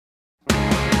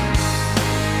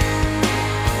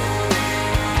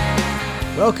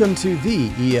Welcome to the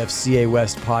EFCA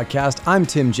West podcast. I'm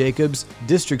Tim Jacobs,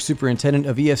 District Superintendent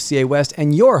of EFCA West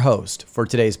and your host for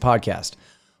today's podcast.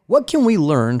 What can we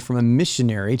learn from a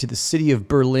missionary to the city of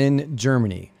Berlin,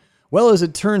 Germany? Well, as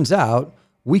it turns out,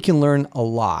 we can learn a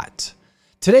lot.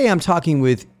 Today I'm talking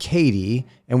with Katie,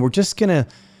 and we're just going to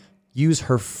use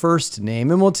her first name,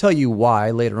 and we'll tell you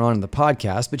why later on in the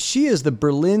podcast, but she is the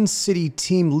Berlin City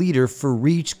team leader for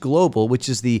ReachGlobal, which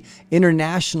is the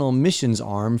international missions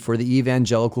arm for the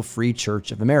Evangelical Free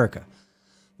Church of America.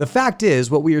 The fact is,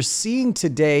 what we are seeing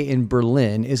today in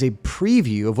Berlin is a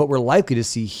preview of what we're likely to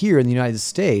see here in the United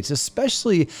States,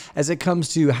 especially as it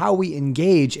comes to how we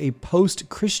engage a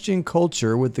post-Christian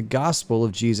culture with the gospel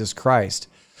of Jesus Christ.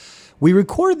 We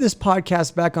recorded this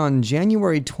podcast back on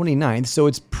January 29th, so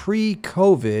it's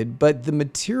pre-COVID, but the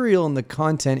material and the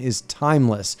content is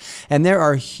timeless. And there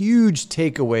are huge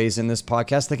takeaways in this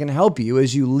podcast that can help you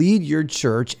as you lead your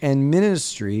church and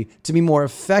ministry to be more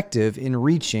effective in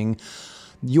reaching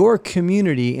your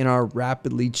community in our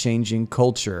rapidly changing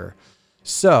culture.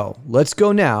 So let's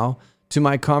go now to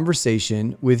my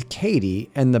conversation with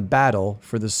Katie and the battle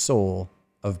for the soul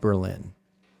of Berlin.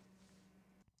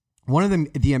 One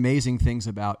of the amazing things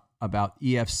about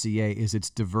EFCA is its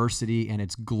diversity and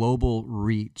its global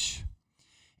reach.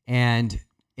 And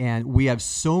we have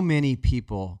so many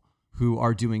people who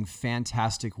are doing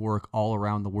fantastic work all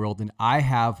around the world. And I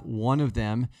have one of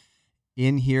them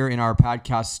in here in our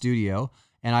podcast studio.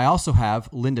 And I also have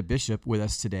Linda Bishop with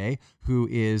us today, who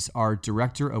is our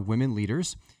Director of Women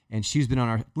Leaders. And she's been on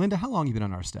our, Linda, how long have you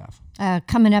been on our staff?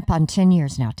 Coming up on 10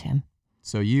 years now, Tim.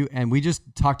 So we just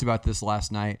talked about this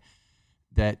last night,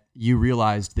 that you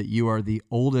realized that you are the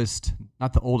oldest,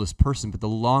 not the oldest person, but the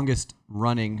longest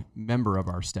running member of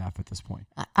our staff at this point.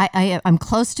 I'm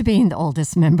close to being the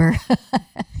oldest member,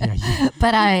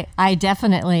 but I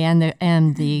definitely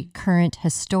am the current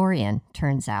historian,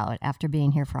 turns out, after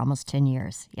being here for almost 10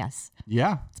 years. Yes.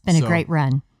 Yeah. It's been a great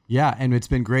run. Yeah, and it's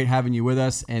been great having you with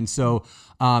us. And so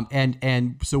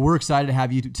so we're excited to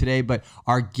have you today, but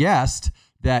our guest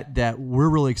that we're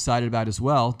really excited about as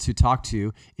well to talk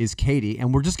to is Katie,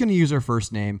 and we're just going to use her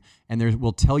first name, and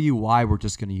we'll tell you why we're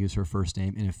just going to use her first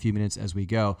name in a few minutes as we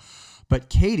go. But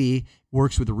Katie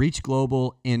works with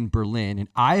ReachGlobal in Berlin, and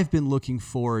I have been looking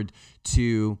forward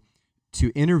to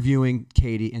interviewing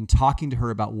Katie and talking to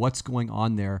her about what's going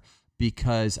on there,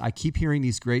 because I keep hearing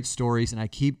these great stories, and I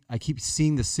keep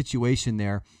seeing the situation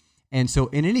there. And so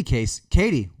in any case,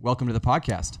 Katie, welcome to the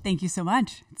podcast. Thank you so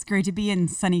much. It's great to be in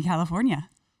sunny California.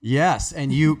 Yes.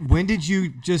 And when did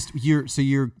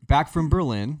you're back from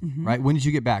Berlin, right? When did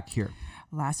you get back here?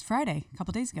 Last Friday, a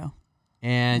couple days ago.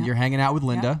 And You're hanging out with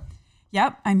Linda.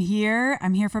 Yep. I'm here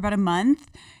for about a month,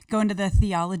 going to the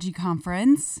theology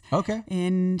conference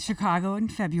in Chicago in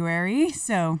February.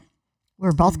 So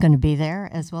we're both going to be there,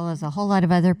 as well as a whole lot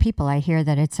of other people. I hear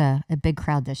that it's a big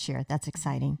crowd this year. That's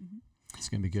exciting. It's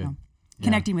going to be good. So,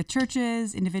 connecting with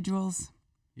churches, individuals.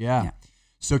 Yeah.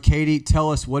 So Katie,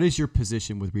 tell us, what is your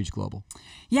position with ReachGlobal?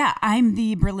 Yeah, I'm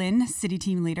the Berlin City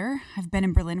Team Leader. I've been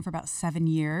in Berlin for about 7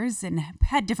 years and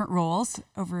had different roles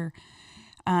over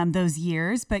those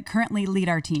years, but currently lead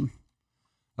our team.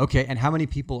 Okay, and how many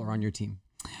people are on your team?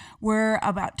 We're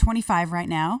about 25 right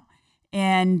now.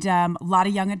 And a lot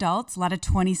of young adults, a lot of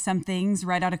 20-somethings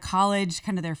right out of college,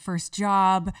 kind of their first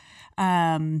job.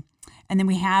 And then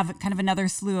we have kind of another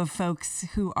slew of folks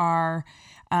who are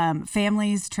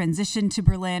families transitioned to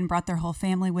Berlin, brought their whole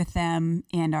family with them,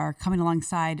 and are coming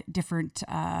alongside different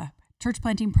church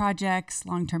planting projects,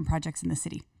 long-term projects in the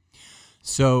city.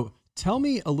 So tell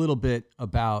me a little bit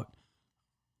about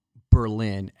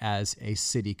Berlin as a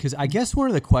city, because I guess one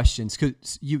of the questions,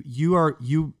 because you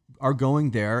are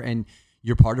going there and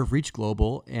you're part of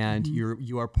ReachGlobal, and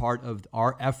you are part of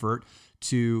our effort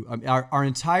to our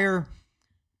entire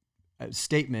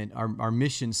statement, our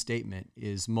mission statement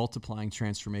is multiplying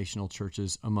transformational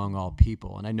churches among all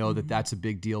people. And I know that that's a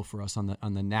big deal for us on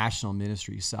the national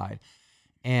ministry side.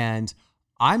 And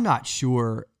I'm not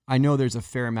sure, I know there's a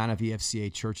fair amount of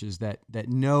EFCA churches that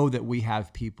know that we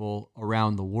have people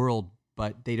around the world,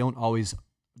 but they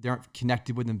aren't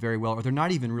connected with them very well, or they're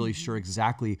not even really sure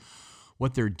exactly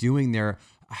what they're doing there.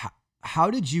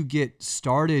 How did you get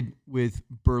started with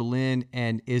Berlin?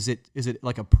 And is it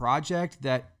like a project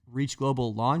that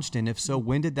ReachGlobal launched? And if so,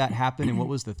 when did that happen? And what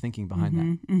was the thinking behind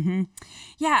that?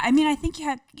 Yeah, I mean, I think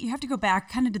you have to go back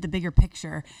kind of to the bigger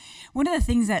picture. One of the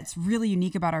things that's really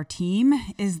unique about our team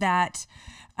is that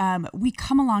we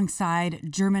come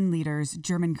alongside German leaders,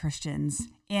 German Christians.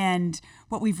 And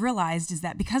what we've realized is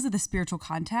that because of the spiritual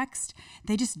context,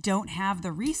 they just don't have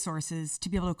the resources to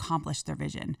be able to accomplish their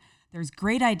vision. There's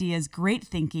great ideas, great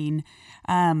thinking,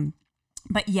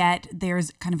 but yet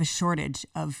there's kind of a shortage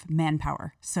of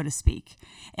manpower, so to speak.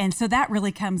 And so that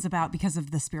really comes about because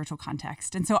of the spiritual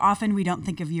context. And so often we don't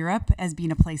think of Europe as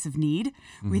being a place of need.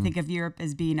 Mm-hmm. We think of Europe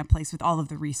as being a place with all of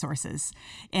the resources.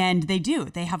 And they do.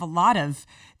 They have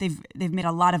they've made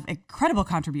a lot of incredible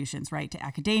contributions, right, to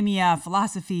academia,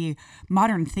 philosophy,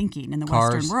 modern thinking in the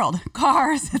Western world.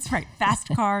 Cars, that's right, fast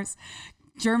cars.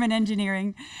 German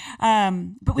engineering,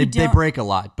 but they break a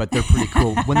lot, but they're pretty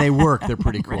cool. When they work, they're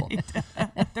pretty cool.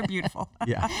 They're beautiful.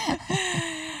 Yeah.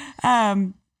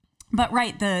 But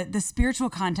right, the spiritual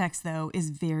context though is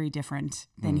very different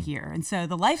than here, and so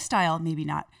the lifestyle maybe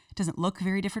doesn't look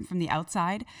very different from the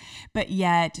outside, but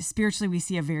yet spiritually we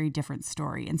see a very different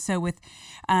story. And so with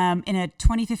in a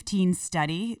 2013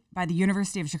 study by the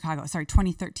University of Chicago,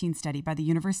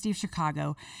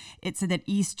 it said that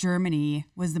East Germany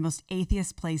was the most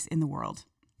atheist place in the world.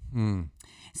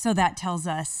 So that tells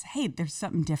us, hey, there's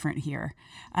something different here.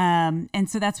 And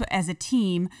so that's what, as a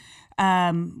team,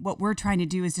 what we're trying to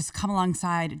do is just come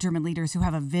alongside German leaders who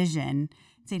have a vision,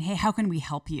 saying, hey, how can we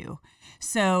help you?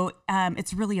 So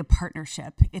it's really a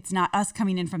partnership. It's not us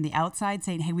coming in from the outside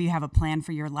saying, hey, we have a plan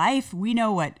for your life. We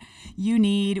know what you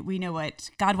need. We know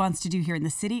what God wants to do here in the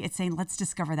city. It's saying, let's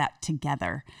discover that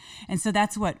together. And so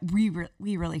that's what we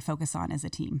really focus on as a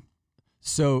team.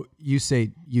 So you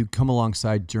say you come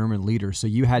alongside German leaders. So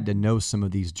you had to know some of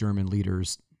these German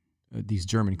leaders, these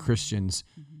German Christians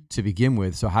to begin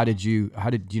with. So how did you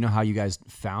know how you guys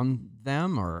found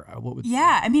them, or what would?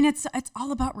 Yeah, I mean, it's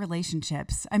all about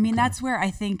relationships. I mean, that's where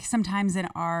I think sometimes in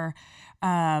our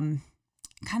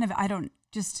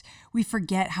we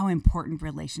forget how important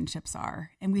relationships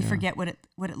are, and we forget what it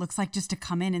looks like just to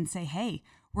come in and say, hey,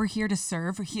 we're here to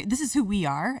serve. This is who we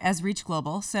are as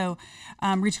ReachGlobal. So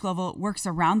ReachGlobal works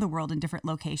around the world in different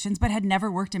locations, but had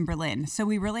never worked in Berlin. So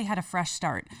we really had a fresh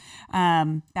start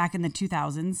back in the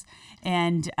 2000s.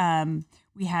 And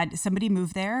we had somebody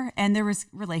move there, and there was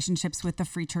relationships with the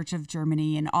Free Church of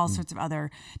Germany and all sorts of other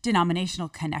denominational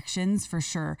connections for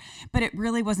sure. But it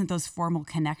really wasn't those formal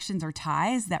connections or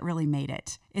ties that really made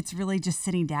it. It's really just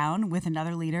sitting down with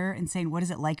another leader and saying, what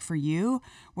is it like for you?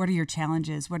 What are your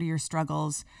challenges? What are your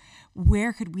struggles?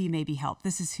 Where could we maybe help?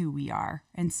 This is who we are.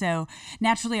 And so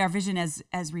naturally our vision as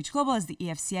ReachGlobal, as the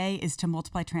EFCA, is to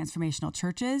multiply transformational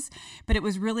churches. But it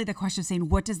was really the question of saying,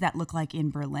 what does that look like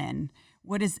in Berlin?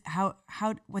 What's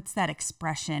that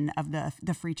expression of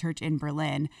the Free Church in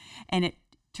Berlin? And it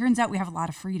turns out we have a lot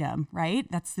of freedom, right?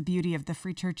 That's the beauty of the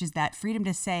Free Church, is that freedom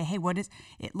to say, hey, what is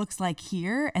it looks like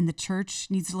here, and the church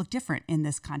needs to look different in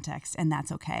this context, and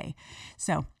that's okay.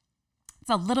 So it's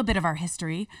a little bit of our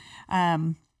history.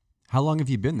 How long have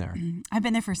you been there? I've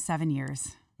been there for 7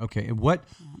 years. Okay. And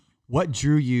what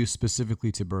drew you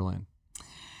specifically to Berlin?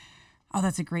 Oh,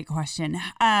 that's a great question.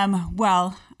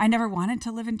 Well, I never wanted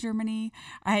to live in Germany.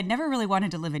 I had never really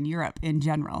wanted to live in Europe in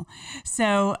general.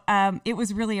 So it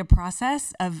was really a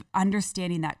process of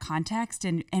understanding that context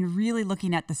and really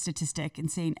looking at the statistic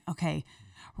and saying, okay,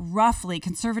 roughly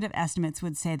conservative estimates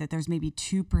would say that there's maybe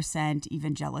 2%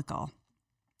 evangelical.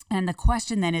 And the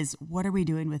question then is, what are we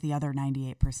doing with the other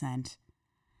 98%?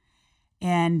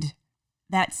 And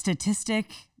that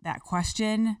statistic, that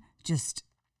question, it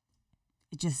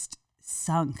just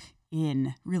sunk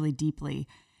in really deeply.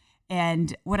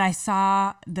 And what I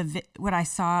saw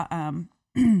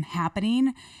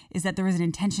happening is that there was an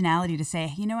intentionality to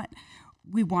say, you know what,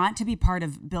 we want to be part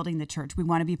of building the church. We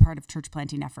want to be part of church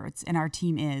planting efforts, and our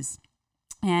team is.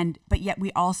 But yet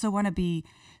we also want to be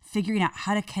figuring out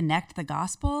how to connect the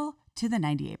gospel to the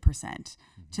 98%,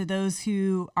 to those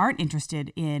who aren't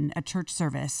interested in a church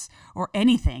service or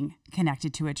anything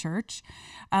connected to a church.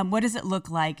 What does it look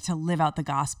like to live out the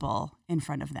gospel in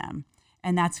front of them?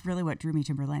 And that's really what drew me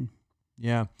to Berlin.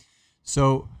 Yeah.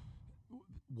 So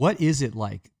what is it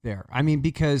like there? I mean,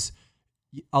 because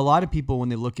a lot of people, when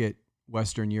they look at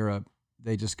Western Europe,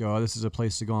 they just go, oh, this is a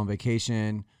place to go on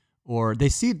vacation. Or they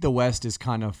see the West as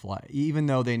kind of like, even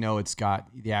though they know it's got,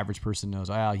 the average person knows,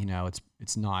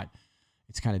 it's not,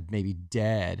 it's kind of maybe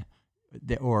dead,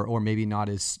 or maybe not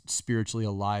as spiritually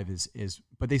alive as,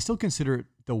 but they still consider it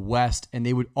the West, and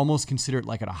they would almost consider it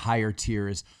like at a higher tier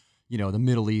as, the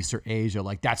Middle East or Asia.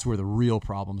 Like that's where the real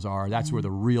problems are. That's where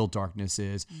the real darkness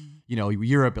is.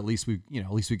 Europe, at least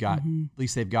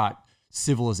they've got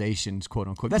civilizations, quote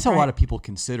unquote. That's how a lot of people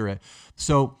consider it.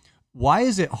 So why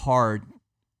is it hard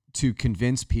to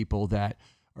convince people that,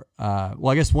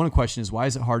 I guess one question is, why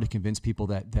is it hard to convince people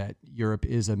that Europe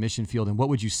is a mission field? And what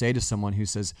would you say to someone who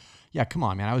says, yeah, come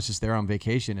on, man, I was just there on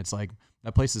vacation. It's like,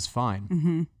 that place is fine.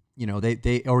 Mm-hmm.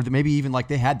 Or maybe even like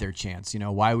they had their chance,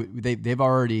 why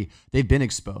they've been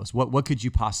exposed. What could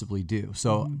you possibly do?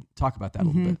 So talk about that a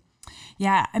little bit.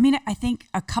 Yeah, I mean, I think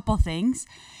a couple things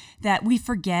that we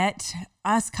forget,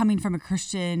 us coming from a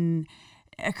Christian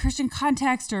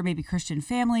context, or maybe Christian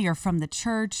family, or from the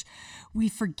church, we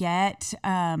forget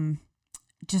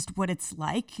just what it's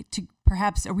like to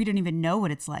perhaps, or we don't even know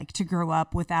what it's like to grow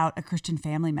up without a Christian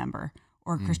family member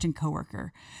or a Christian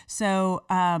coworker. So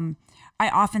I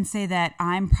often say that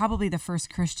I'm probably the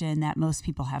first Christian that most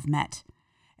people have met.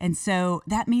 And so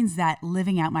that means that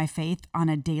living out my faith on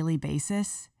a daily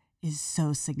basis is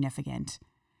so significant,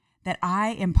 that I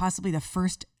am possibly the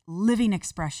first living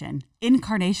expression,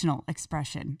 incarnational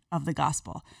expression of the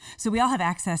gospel. So we all have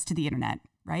access to the internet,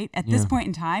 right? At this point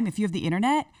in time, if you have the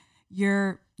internet,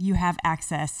 you have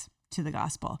access to the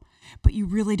gospel, but you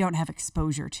really don't have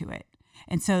exposure to it.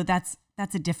 And so that's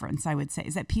a difference, I would say,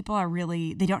 is that people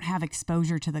they don't have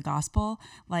exposure to the gospel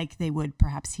like they would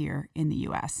perhaps here in the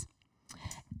U.S.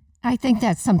 I think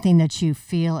that's something that you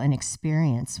feel and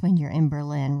experience when you're in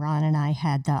Berlin. Ron and I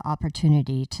had the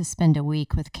opportunity to spend a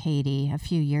week with Katie a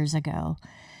few years ago.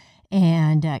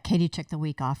 And Katie took the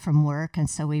week off from work, and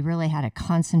so we really had a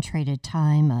concentrated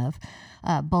time of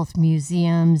both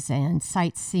museums and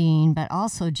sightseeing, but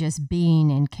also just being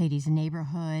in Katie's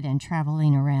neighborhood and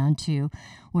traveling around to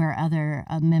where other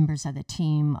members of the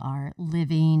team are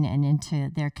living and into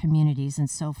their communities and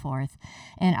so forth.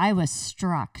 And I was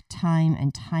struck time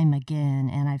and time again,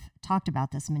 and I've talked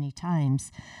about this many times,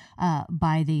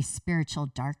 by the spiritual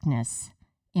darkness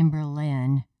in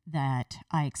Berlin that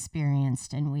I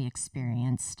experienced and we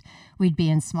experienced. We'd be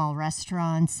in small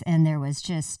restaurants, and there was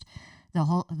just the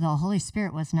Holy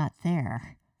Spirit was not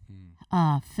there,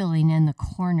 filling in the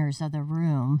corners of the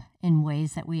room in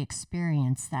ways that we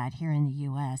experience that here in the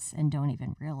U.S. and don't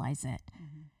even realize it.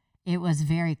 Mm-hmm. It was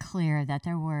very clear that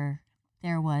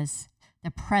there was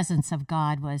the presence of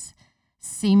God was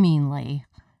seemingly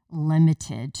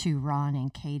limited to Ron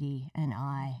and Katie and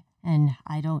I. And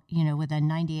I don't, with a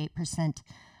 98%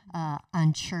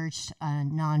 unchurched,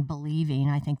 non-believing,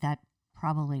 I think that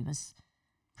probably was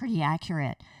pretty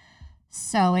accurate.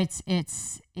 So it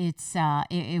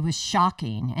was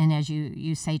shocking, and as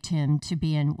you say, Tim, to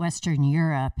be in Western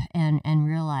Europe and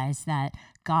realize that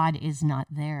God is not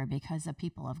there because the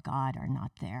people of God are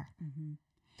not there.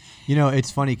 Mm-hmm.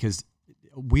 It's funny because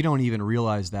we don't even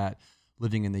realize that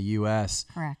living in the U.S.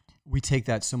 Correct. We take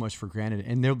that so much for granted,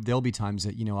 and there'll be times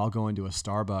that I'll go into a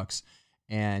Starbucks,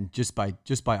 and just by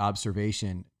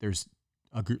observation, there's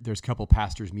a couple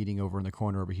pastors meeting over in the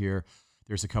corner over here.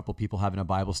 There's a couple people having a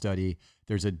Bible study.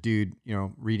 There's a dude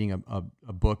reading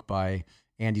a book by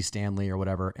Andy Stanley or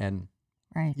whatever. And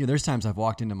right. There's times I've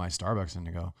walked into my Starbucks and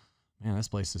I go, man, this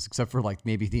place is, except for like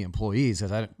maybe the employees,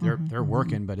 because they're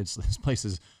working, but this place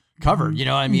is covered. You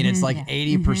know what I mean? It's like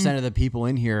 80% of the people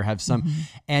in here have some,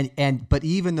 but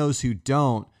even those who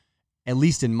don't, at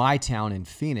least in my town in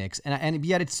Phoenix, and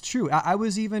yet it's true. I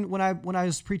was even when I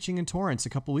was preaching in Torrance a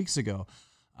couple weeks ago,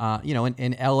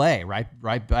 in LA,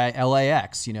 right by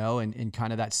LAX, in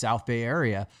kind of that South Bay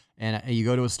area. And you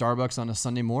go to a Starbucks on a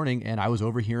Sunday morning, and I was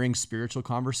overhearing spiritual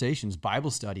conversations, Bible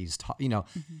studies,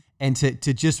 and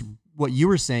to just what you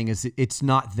were saying is it's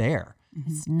not there.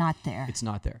 It's not there. It's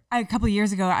not there. A couple of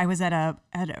years ago, I was at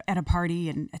a party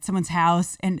and at someone's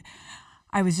house, and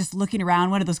I was just looking around,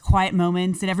 one of those quiet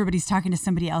moments, and everybody's talking to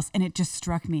somebody else, and it just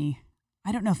struck me.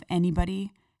 I don't know if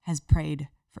anybody has prayed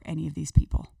for any of these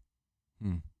people.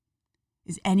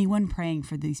 Is anyone praying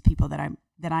for these people that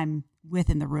I'm with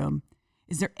in the room?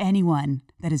 Is there anyone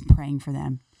that is praying for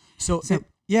them? So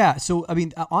I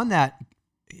mean, on that,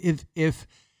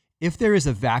 if there is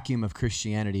a vacuum of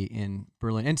Christianity in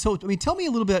Berlin, and so I mean, tell me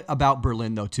a little bit about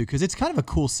Berlin though too, because it's kind of a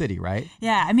cool city, right?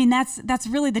 Yeah, I mean that's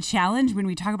really the challenge when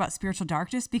we talk about spiritual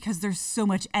darkness, because there's so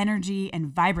much energy and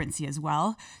vibrancy as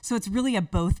well. So it's really a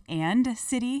both and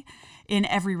city in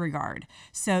every regard.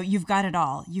 So you've got it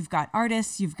all. You've got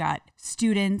artists, you've got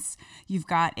students, you've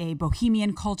got a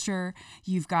bohemian culture,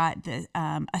 you've got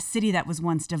a city that was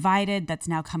once divided that's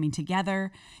now coming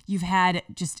together. You've had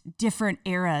just different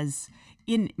eras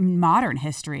in modern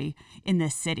history in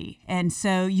this city. And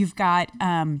so you've got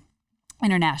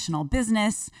international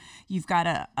business. You've got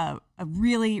a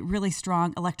really, really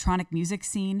strong electronic music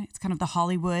scene. It's kind of the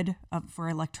Hollywood for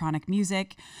electronic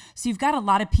music. So you've got a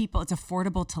lot of people. It's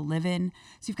affordable to live in.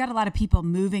 So you've got a lot of people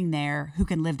moving there who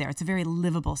can live there. It's a very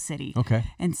livable city. Okay.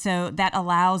 And so that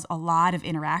allows a lot of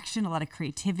interaction, a lot of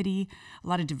creativity, a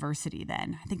lot of diversity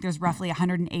then. I think there's roughly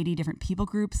 180 different people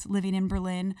groups living in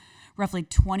Berlin. Roughly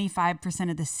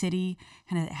 25% of the city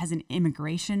kind of has an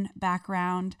immigration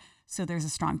background. So there's a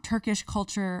strong Turkish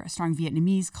culture, a strong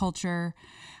Vietnamese culture,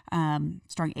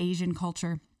 strong Asian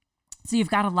culture. So you've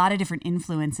got a lot of different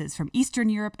influences from Eastern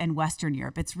Europe and Western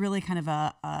Europe. It's really kind of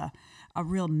a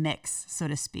real mix, so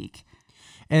to speak.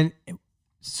 And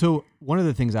so one of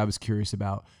the things I was curious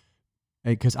about,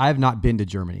 because I have not been to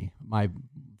Germany, my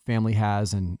family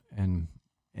has,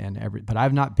 but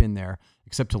I've not been there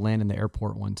except to land in the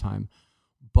airport one time.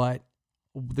 But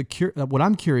what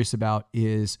I'm curious about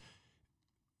is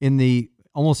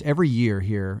almost every year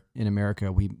here in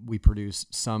America, we produce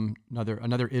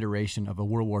another iteration of a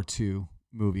World War II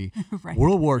movie. Right.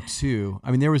 World War II.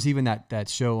 I mean, there was even that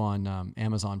show on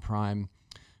Amazon Prime,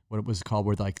 what it was called,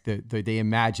 where like they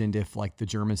imagined if like the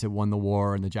Germans had won the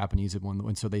war and the Japanese had won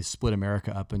and so they split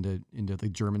America up into the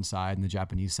German side and the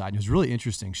Japanese side. And it was a really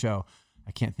interesting show.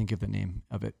 I can't think of the name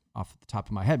of it off the top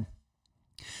of my head.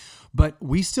 But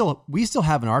we still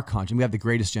have in our conscience, we have the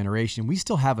greatest generation. We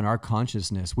still have in our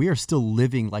consciousness, we are still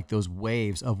living like those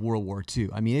waves of World War II.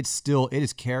 I mean, it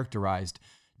is characterized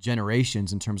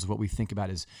generations in terms of what we think about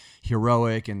as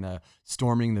heroic and the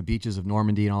storming the beaches of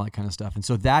Normandy and all that kind of stuff. And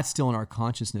so that's still in our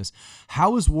consciousness.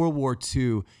 How is World War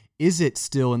II? Is it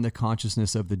still in the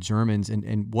consciousness of the Germans?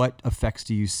 And what effects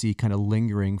do you see kind of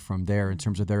lingering from there in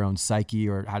terms of their own psyche,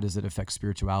 or how does it affect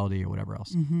spirituality or whatever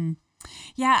else? Mm-hmm.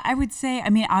 Yeah, I would say, I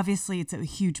mean, obviously it's a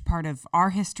huge part of our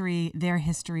history, their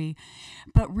history,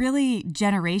 but really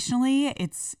generationally,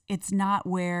 it's not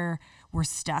where we're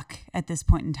stuck at this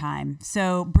point in time.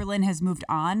 So Berlin has moved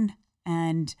on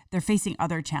and they're facing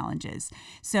other challenges.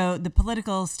 So the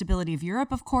political stability of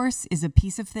Europe, of course, is a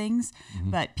piece of things,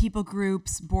 but people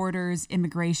groups, borders,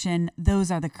 immigration,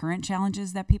 those are the current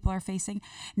challenges that people are facing.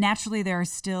 Naturally, there are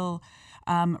still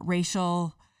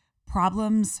racial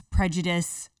problems,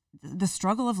 prejudice, the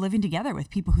struggle of living together with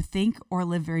people who think or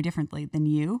live very differently than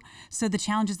you. So the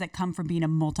challenges that come from being a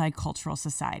multicultural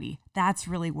society, that's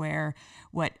really where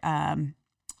what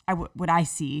I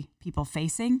see people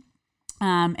facing.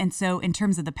 And so in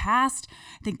terms of the past,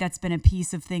 I think that's been a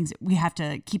piece of things. We have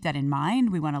to keep that in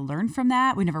mind. We want to learn from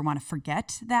that. We never want to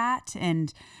forget that.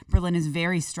 And Berlin is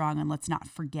very strong on let's not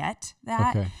forget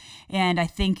that. Okay. And I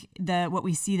think what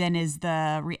we see then is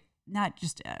not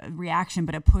just a reaction,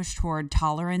 but a push toward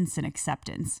tolerance and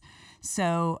acceptance.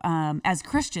 So as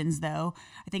Christians, though,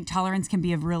 I think tolerance can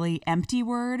be a really empty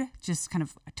word, just kind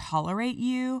of tolerate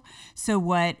you. So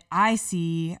what I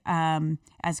see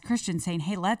as Christians saying,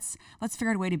 hey, let's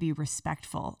figure out a way to be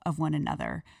respectful of one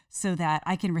another so that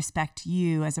I can respect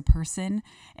you as a person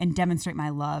and demonstrate my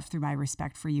love through my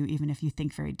respect for you, even if you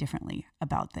think very differently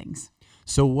about things.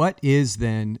 So what is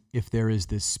then, if there is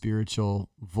this spiritual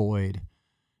void?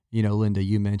 You know, Linda,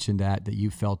 you mentioned that you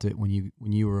felt it when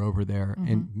you were over there,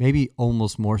 and maybe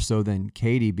almost more so than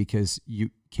Katie, because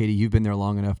Katie, you've been there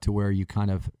long enough to where you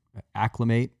kind of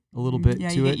acclimate a little bit to it.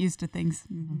 Yeah, you get used to things.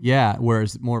 Mm-hmm. Yeah,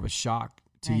 whereas more of a shock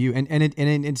to you, and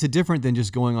it's a different than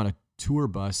just going on a tour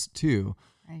bus too,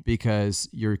 because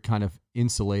you're kind of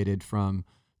insulated from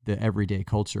the everyday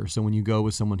culture. So when you go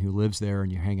with someone who lives there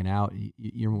and you're hanging out,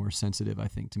 you're more sensitive, I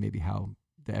think, to maybe how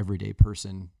the everyday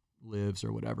person lives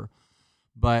or whatever.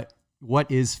 But what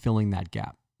is filling that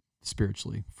gap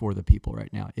spiritually for the people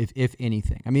right now, if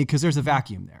anything? I mean, because there's a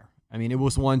vacuum there. I mean, it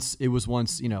was once,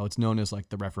 you know, it's known as like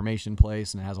the Reformation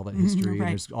place, and it has all that history, and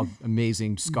there's all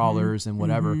amazing scholars and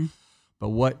whatever. But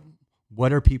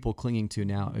what are people clinging to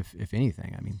now, if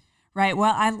anything? I mean, right.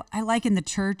 Well, I liken the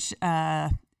church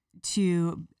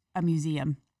to a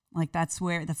museum. Like that's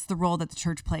the role that the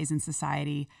church plays in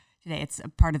society today. It's a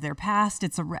part of their past.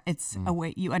 It's a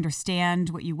way you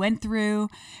understand what you went through,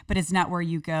 but it's not where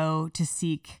you go to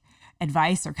seek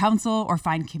advice or counsel or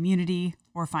find community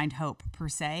or find hope per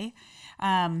se.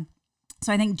 So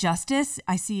I think justice,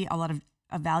 I see a lot of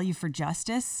a value for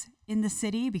justice in the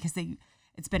city because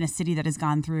it's been a city that has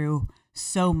gone through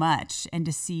so much, and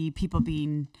to see people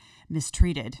being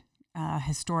mistreated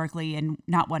historically and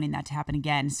not wanting that to happen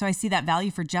again. So I see that value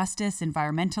for justice,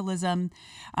 environmentalism.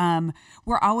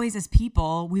 We're always, as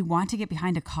people, we want to get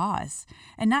behind a cause,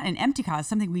 and not an empty cause,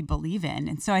 something we believe in.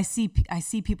 And so I see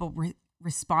people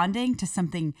responding to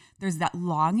something. There's that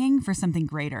longing for something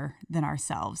greater than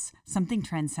ourselves, something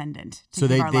transcendent to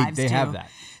give our lives to. So they have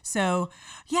that. So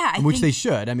yeah, which they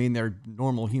should. I mean, they're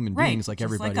normal human beings like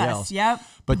everybody else. Yep.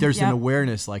 But there's an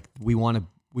awareness, like we want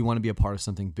to be a part of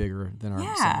something bigger than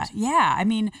ourselves. Yeah. I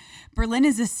mean, Berlin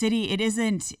is a city.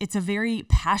 It's a very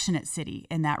passionate city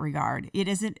in that regard.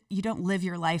 You don't live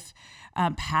your life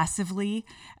passively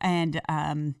and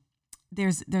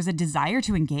there's a desire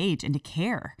to engage and to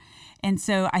care. And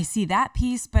so I see that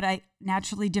piece, but I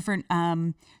naturally different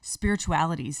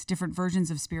spiritualities, different versions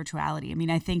of spirituality. I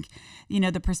mean, I think,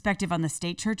 the perspective on the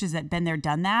state church is that been there,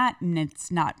 done that, and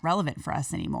it's not relevant for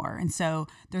us anymore. And so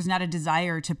there's not a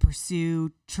desire to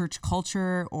pursue church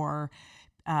culture or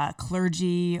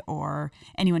clergy or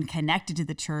anyone connected to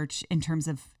the church in terms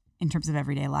of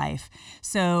everyday life.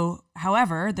 So,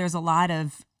 however, there's a lot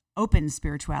of open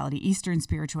spirituality, Eastern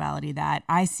spirituality that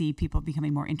I see people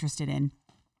becoming more interested in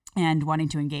and wanting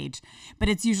to engage. But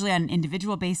it's usually on an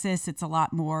individual basis. It's a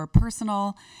lot more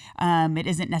personal. It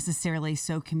isn't necessarily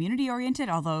so community oriented,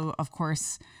 although of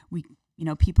course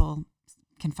people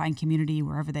can find community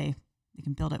wherever they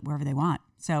can build it wherever they want.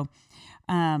 So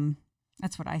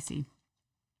that's what I see.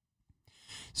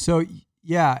 So,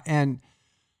 yeah. And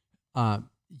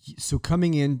so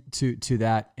coming into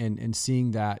that and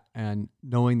seeing that and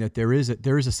knowing that there is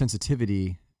a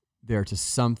sensitivity there to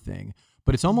something,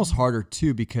 but it's almost harder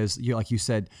too, because like you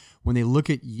said, when they look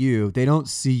at you, they don't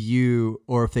see you,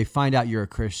 or if they find out you're a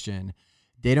Christian,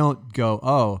 they don't go,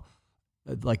 oh,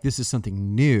 like this is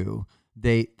something new.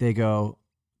 They go,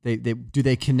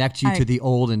 they connect you to the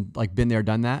old and like been there,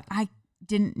 done that? I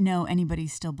didn't know anybody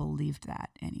still believed that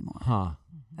anymore. Huh.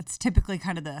 That's typically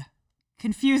kind of the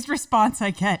confused response I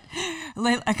get.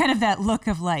 Like, kind of that look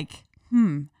of like,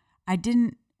 I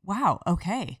didn't, wow,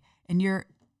 okay. And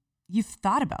you've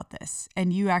thought about this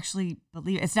and you actually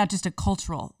believe it's not just a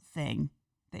cultural thing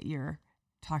that you're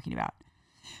talking about.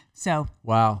 So,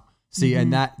 wow. See,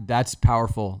 and that's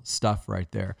powerful stuff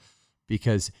right there,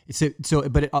 because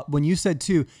when you said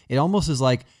too, it almost is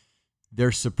like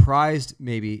they're surprised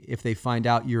maybe if they find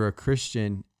out you're a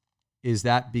Christian. Is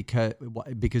that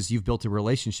because you've built a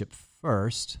relationship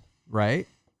first, right?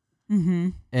 Mm-hmm.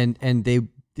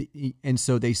 And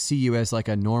so they see you as like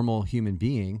a normal human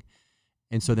being.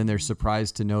 And so then they're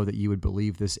surprised to know that you would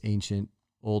believe this ancient,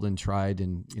 old and tried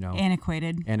and,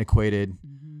 antiquated,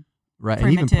 mm-hmm. Right.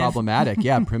 Primitive. And even problematic.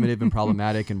 Yeah. Primitive and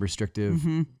problematic and restrictive,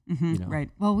 mm-hmm. Mm-hmm.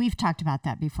 Right. Well, we've talked about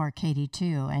that before, Katie,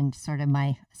 too. And sort of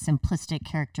my simplistic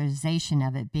characterization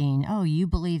of it being, oh, you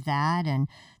believe that. And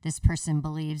this person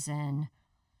believes in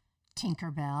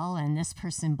Tinkerbell and this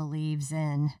person believes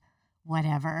in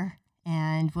whatever.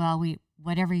 And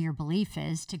whatever your belief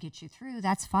is to get you through,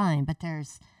 that's fine. But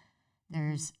there's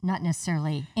not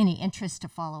necessarily any interest to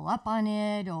follow up on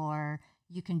it, or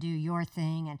you can do your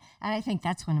thing. And I think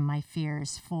that's one of my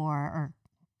fears or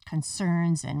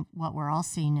concerns, and what we're all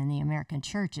seeing in the American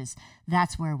church is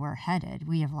that's where we're headed.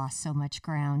 We have lost so much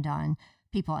ground on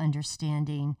people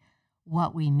understanding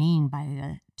what we mean by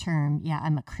the term,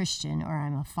 I'm a Christian or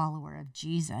I'm a follower of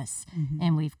Jesus. Mm-hmm.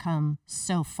 And we've come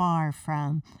so far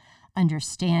from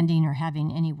understanding or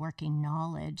having any working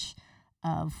knowledge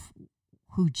of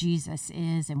who Jesus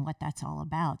is and what that's all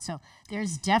about. So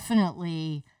there's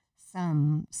definitely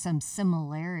some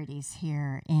similarities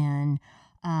here in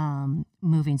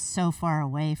moving so far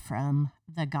away from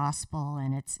the gospel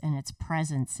and its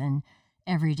presence in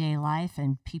everyday life,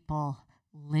 and people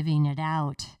living it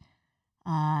out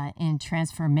in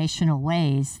transformational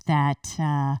ways that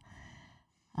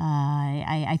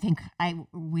I think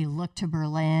we look to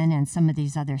Berlin and some of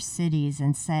these other cities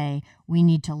and say, we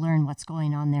need to learn what's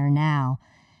going on there now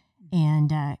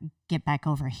and get back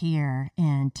over here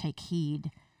and take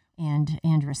heed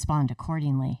and respond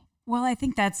accordingly. Well, I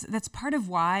think that's part of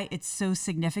why it's so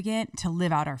significant to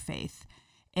live out our faith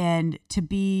and to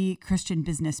be Christian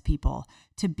business people,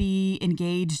 to be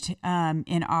engaged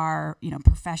in our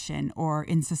profession or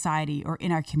in society or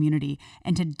in our community,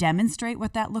 and to demonstrate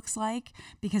what that looks like,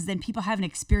 because then people have an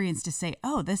experience to say,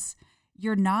 oh,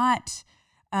 you're not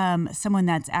someone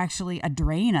that's actually a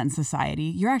drain on society.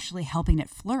 You're actually helping it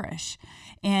flourish,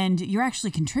 and you're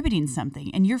actually contributing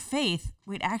something. And your faith,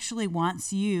 it actually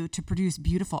wants you to produce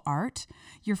beautiful art.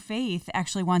 Your faith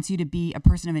actually wants you to be a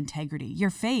person of integrity. Your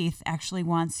faith actually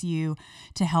wants you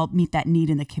to help meet that need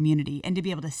in the community, and to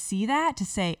be able to see that, to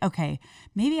say, okay,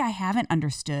 maybe I haven't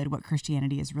understood what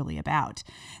Christianity is really about.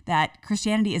 That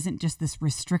Christianity isn't just this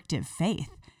restrictive faith.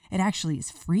 It actually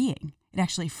is freeing. It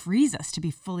actually frees us to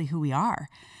be fully who we are,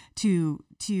 to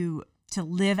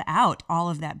live out all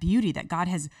of that beauty that God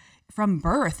has from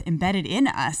birth embedded in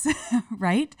us,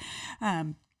 right?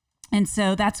 And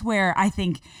so that's where I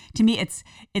think, to me, it's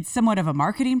somewhat of a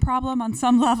marketing problem on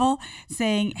some level,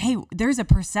 saying, hey, there's a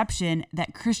perception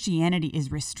that Christianity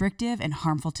is restrictive and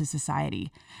harmful to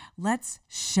society. Let's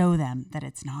show them that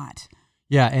it's not.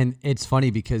 Yeah, and it's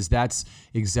funny because that's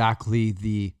exactly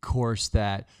the course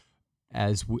that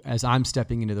as I'm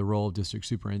stepping into the role of district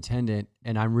superintendent,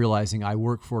 and I'm realizing I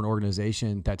work for an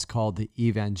organization that's called the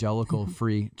Evangelical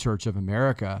Free Church of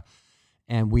America.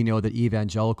 And we know that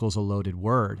evangelical is a loaded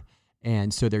word.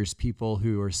 And so there's people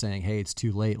who are saying, hey, it's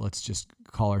too late. Let's just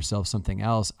call ourselves something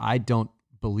else. I don't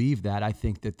believe that. I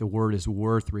think that the word is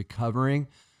worth recovering,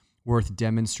 worth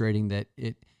demonstrating that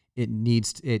it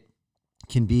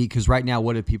can be, because right now,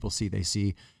 what do people see? They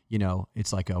see,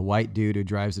 it's like a white dude who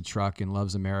drives a truck and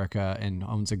loves America and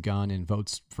owns a gun and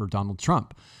votes for Donald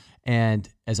Trump. And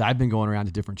as I've been going around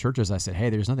to different churches, I said, hey,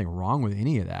 there's nothing wrong with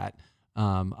any of that.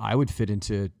 I would fit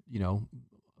into,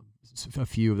 a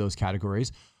few of those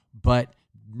categories, but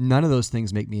none of those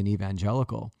things make me an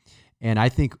evangelical. And I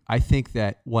think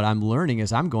that what I'm learning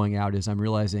as I'm going out is I'm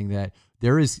realizing that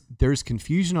there's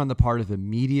confusion on the part of the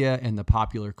media and the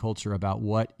popular culture about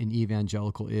what an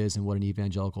evangelical is and what an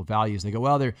evangelical value is. They go,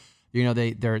 well, they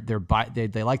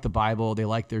like the Bible, they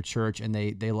like their church, and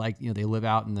they like, they live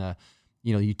out in the,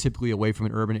 you typically away from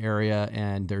an urban area,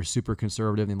 and they're super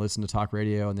conservative. And they listen to talk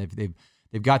radio, and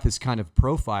they've got this kind of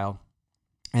profile,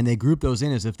 and they group those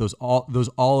in as if those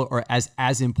all are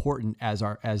as important as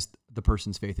the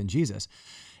person's faith in Jesus.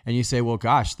 And you say, well,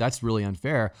 gosh, that's really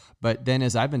unfair. But then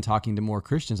as I've been talking to more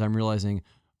Christians, I'm realizing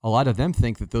a lot of them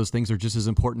think that those things are just as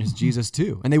important as Jesus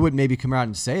too. And they wouldn't maybe come out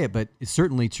and say it, but it's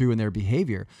certainly true in their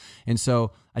behavior. And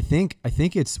so I think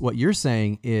it's what you're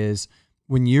saying is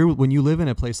when you live in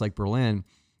a place like Berlin,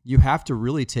 you have to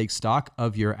really take stock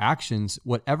of your actions,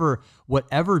 whatever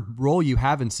role you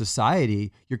have in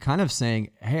society. You're kind of saying,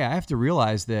 hey, I have to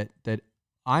realize that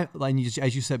I,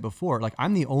 as you said before, like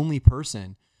I'm the only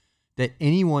person that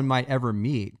anyone might ever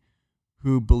meet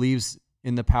who believes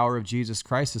in the power of Jesus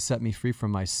Christ to set me free from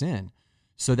my sin.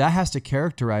 So that has to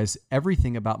characterize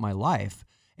everything about my life.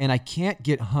 And I can't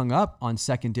get hung up on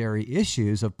secondary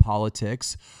issues of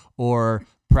politics or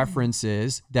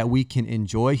preferences that we can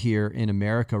enjoy here in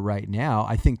America right now,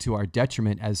 I think to our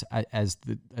detriment as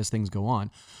things go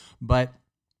on. But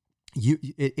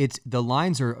the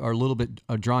lines are a little bit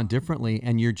drawn differently,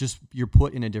 and you're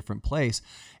put in a different place.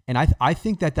 And I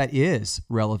think that is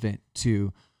relevant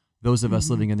to those of us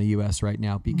living in the U.S. right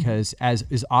now, because as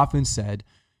is often said,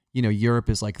 Europe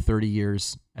is like 30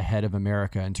 years ahead of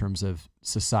America in terms of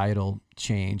societal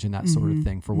change and that sort of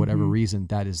thing. For whatever reason,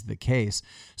 that is the case.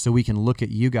 So we can look at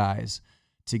you guys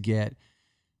to get,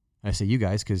 I say you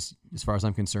guys, because as far as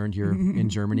I'm concerned, you're in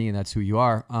Germany and that's who you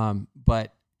are.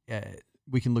 But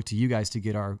we can look to you guys to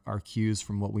get our cues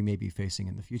from what we may be facing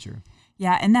in the future.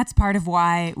 Yeah, and that's part of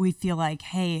why we feel like,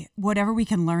 hey, whatever we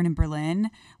can learn in Berlin,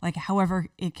 like however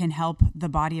it can help the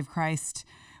body of Christ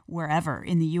wherever,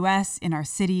 in the U.S., in our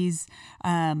cities,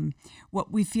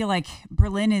 what we feel like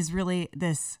Berlin is really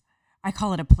this, I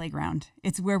call it a playground.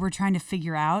 It's where we're trying to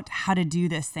figure out how to do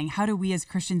this thing. How do we as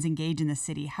Christians engage in the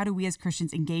city? How do we as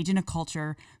Christians engage in a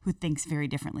culture who thinks very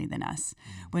differently than us?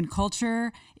 When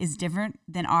culture is different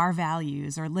than our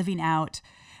values, or living out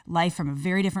life from a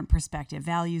very different perspective,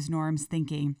 values, norms,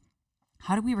 thinking,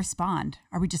 how do we respond?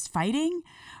 Are we just fighting?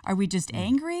 Are we just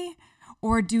angry?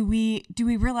 Or do we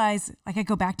realize, like I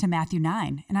go back to Matthew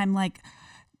 9 and I'm like,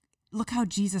 look how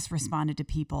Jesus responded to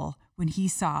people when he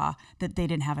saw that they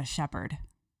didn't have a shepherd.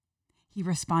 He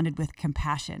responded with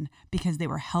compassion because they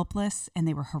were helpless and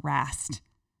they were harassed.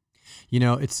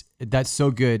 That's so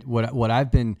good. What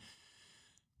I've been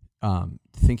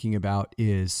thinking about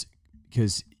is,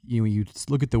 because you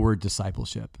look at the word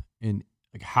discipleship, and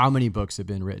like how many books have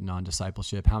been written on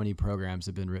discipleship, how many programs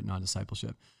have been written on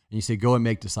discipleship, and you say, go and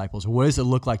make disciples. What does it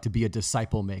look like to be a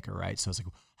disciple maker, right? So it's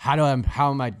like,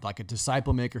 how am I like a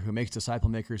disciple maker who makes disciple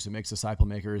makers who makes disciple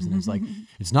makers? And it's like,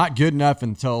 it's not good enough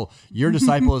until your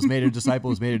disciple has made a disciple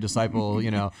who's made a disciple,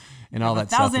 and all that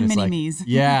stuff. 1,000 mini-me's.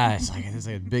 Yeah, it's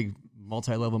like a big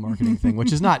multi-level marketing thing,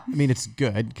 which is not, it's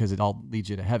good because it all leads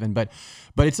you to heaven, but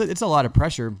it's a lot of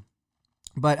pressure.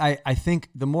 But I think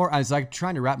the more, as I'm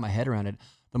trying to wrap my head around it,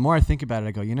 the more I think about it,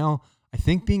 I go, I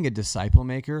think being a disciple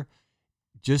maker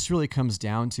just really comes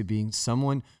down to being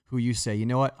someone who you say, you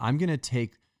know what, I'm going to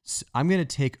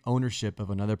take ownership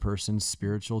of another person's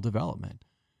spiritual development.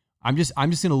 I'm just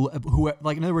going to,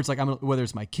 like, in other words, like whether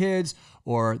it's my kids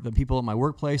or the people at my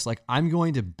workplace, like I'm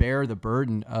going to bear the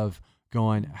burden of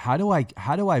going, how do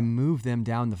I move them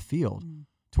down the field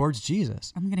towards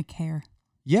Jesus? I'm going to care.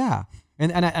 Yeah.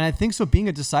 And I think so. Being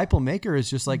a disciple maker is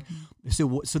just like,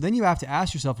 so then you have to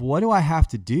ask yourself, what do I have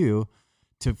to do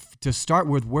to start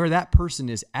with where that person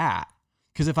is at?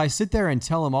 Because if I sit there and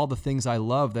tell them all the things I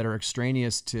love that are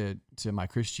extraneous to my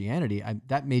Christianity,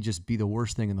 that may just be the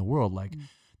worst thing in the world. Like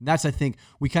that's, I think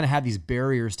we kind of have these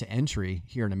barriers to entry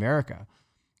here in America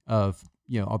of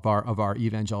our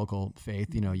evangelical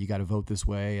faith. You got to vote this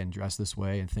way and dress this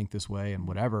way and think this way and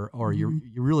whatever, or you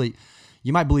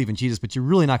might believe in Jesus, but you're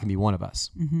really not going to be one of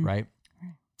us, right?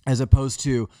 As opposed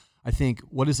to, I think,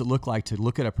 what does it look like to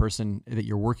look at a person that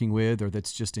you're working with, or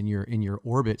that's just in your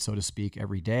orbit, so to speak,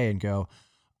 every day, and go,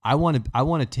 I want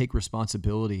to take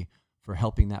responsibility for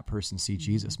helping that person see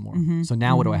Jesus more. So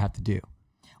now what do I have to do?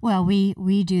 Well,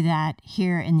 we do that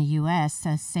here in the U.S.,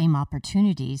 the same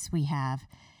opportunities we have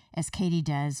as Katie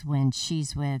does when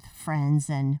she's with friends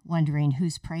and wondering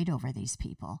who's prayed over these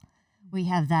people. We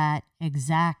have that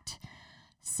exact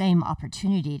same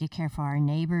opportunity to care for our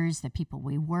neighbors, the people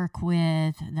we work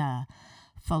with, the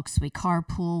folks we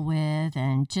carpool with,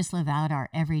 and just live out our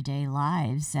everyday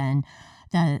lives. And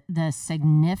the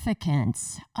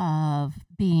significance of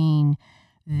being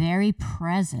very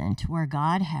present where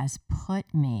God has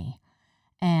put me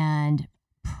and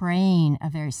praying a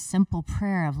very simple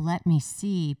prayer of let me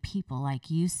see people like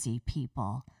you see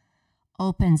people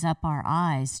opens up our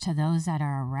eyes to those that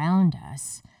are around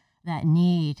us that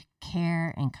need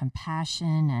care and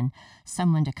compassion and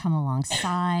someone to come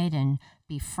alongside and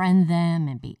befriend them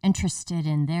and be interested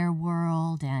in their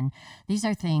world. And these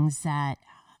are things that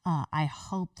I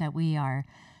hope that we are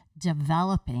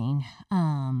developing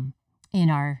in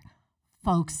our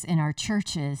folks in our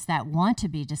churches that want to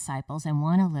be disciples and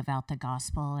want to live out the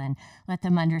gospel, and let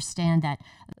them understand that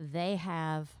they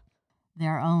have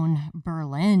their own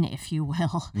Berlin, if you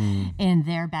will, in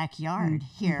their backyard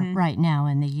here right now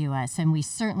in the U.S. And we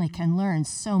certainly can learn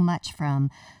so much from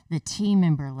the team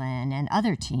in Berlin and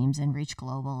other teams in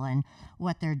ReachGlobal and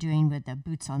what they're doing with the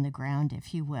boots on the ground,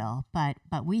 if you will.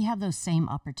 But we have those same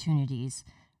opportunities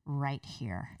right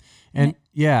here. And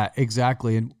yeah,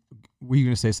 exactly. And were you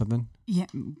going to say something? Yeah.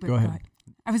 Go ahead.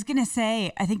 I was going to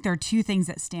say, I think there are two things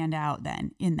that stand out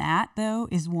then in that, though,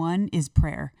 is one is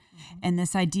prayer. And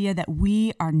this idea that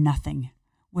we are nothing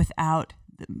without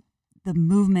the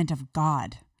movement of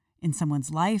God in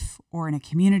someone's life or in a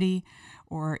community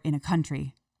or in a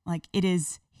country. Like, it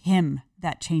is Him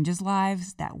that changes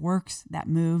lives, that works, that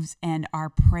moves. And our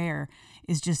prayer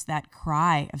is just that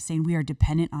cry of saying, we are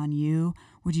dependent on you.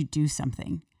 Would you do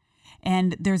something?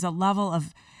 And there's a level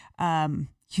of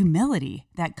humility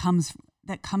that comes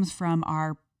from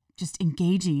our just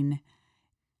engaging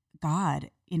God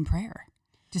in prayer.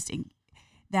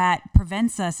 That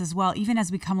prevents us as well, even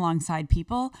as we come alongside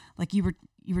people, like you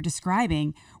were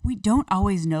describing. We don't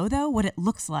always know, though, what it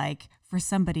looks like for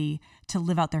somebody to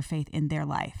live out their faith in their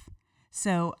life.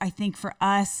 So I think for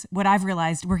us, what I've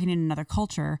realized working in another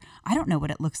culture, I don't know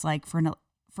what it looks like for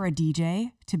a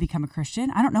DJ to become a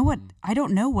Christian. I don't know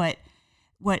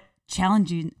what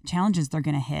challenges they're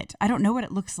going to hit. I don't know what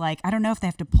it looks like. I don't know if they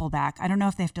have to pull back. I don't know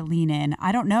if they have to lean in.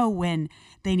 I don't know when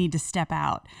they need to step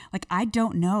out. Like, I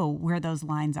don't know where those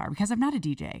lines are because I'm not a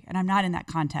DJ and I'm not in that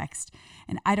context.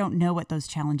 And I don't know what those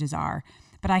challenges are,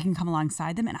 but I can come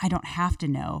alongside them, and I don't have to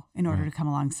know in order to come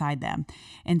alongside them.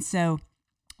 And so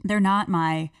they're not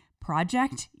my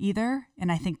project either.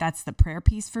 And I think that's the prayer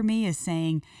piece for me, is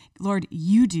saying, Lord,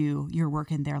 you do your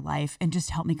work in their life and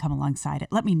just help me come alongside it.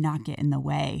 Let me not get in the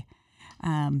way.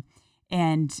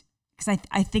 And because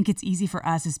I think it's easy for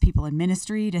us as people in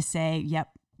ministry to say, yep,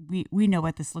 we know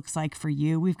what this looks like for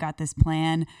you. We've got this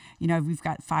plan, we've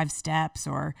got 5 steps,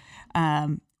 or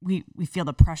we feel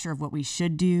the pressure of what we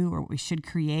should do or what we should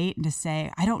create, and to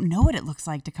say, I don't know what it looks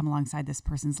like to come alongside this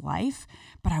person's life,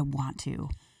 but I want to.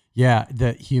 Yeah.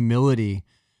 The humility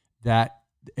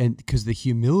because the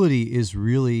humility is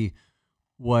really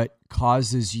what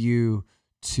causes you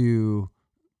to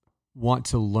want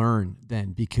to learn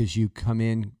then, because you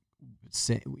don't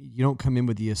come in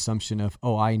with the assumption of,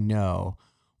 oh, I know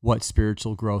what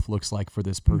spiritual growth looks like for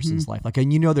this person's life. Like, and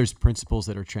there's principles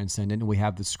that are transcendent, and we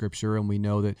have the scripture, and we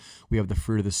know that we have the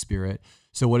fruit of the Spirit.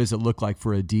 So what does it look like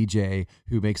for a DJ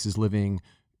who makes his living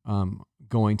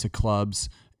going to clubs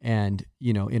and,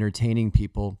 entertaining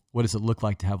people? What does it look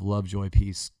like to have love, joy,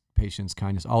 peace, patience,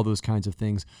 kindness, all those kinds of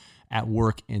things at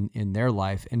work in their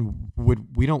life? And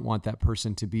we don't want that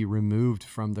person to be removed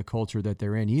from the culture that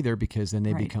they're in either, because then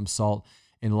they become salt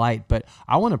and light. But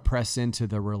I want to press into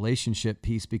the relationship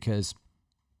piece, because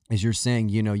as you're saying,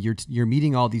 you're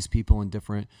meeting all these people in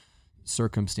different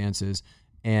circumstances.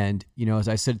 And, as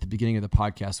I said at the beginning of the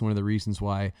podcast, one of the reasons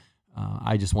why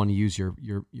I just want to use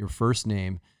your first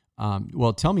name.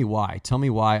 Well, tell me why. Tell me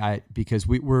why. Because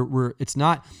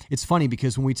it's funny,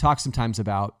 because when we talk sometimes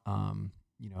about,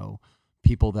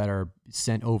 people that are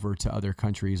sent over to other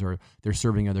countries, or they're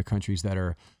serving other countries that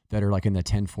are like in the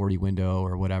 1040 window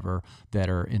or whatever, that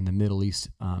are in the Middle East.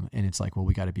 And it's like, well,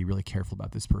 we got to be really careful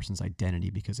about this person's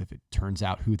identity, because if it turns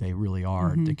out who they really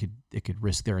are, it could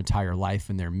risk their entire life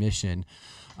and their mission.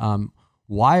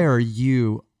 Why are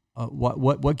you,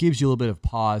 what gives you a little bit of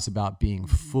pause about being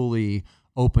fully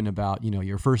open about,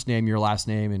 your first name, your last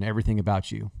name, and everything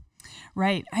about you?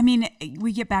 Right. I mean,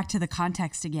 we get back to the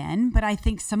context again, but I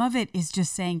think some of it is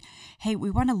just saying, hey, we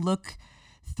want to look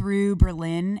through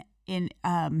Berlin in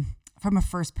from a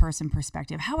first person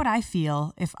perspective. How would I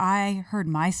feel if I heard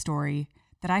my story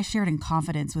that I shared in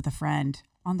confidence with a friend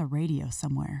on the radio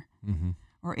somewhere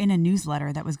or in a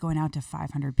newsletter that was going out to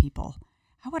 500 people?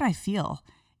 How would I feel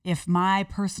if my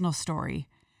personal story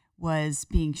was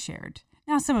being shared?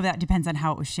 Now, some of that depends on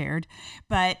how it was shared,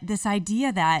 but this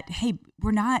idea that, hey,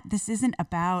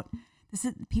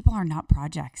 people are not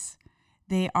projects.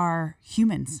 They are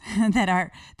humans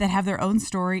that have their own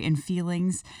story and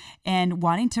feelings, and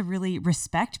wanting to really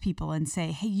respect people and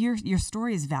say, hey, your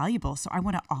story is valuable. So I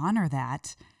want to honor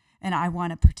that, and I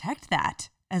want to protect that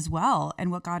as well,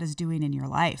 and what God is doing in your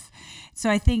life. So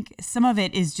I think some of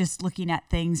it is just looking at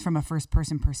things from a first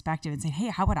person perspective and saying, hey,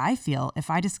 how would I feel if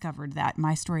I discovered that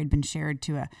my story had been shared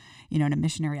to in a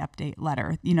missionary update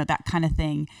letter, that kind of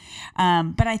thing.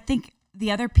 But I think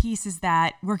the other piece is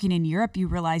that working in Europe, you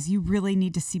realize you really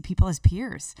need to see people as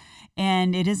peers,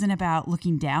 and it isn't about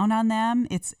looking down on them.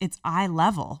 It's eye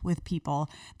level with people,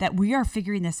 that we are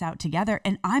figuring this out together,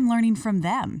 and I'm learning from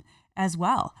them as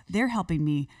well. They're helping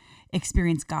me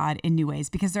experience God in new ways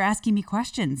because they're asking me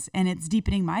questions, and it's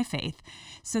deepening my faith.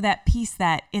 So that piece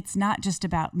that it's not just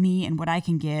about me and what I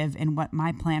can give and what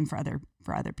my plan for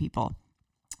other people.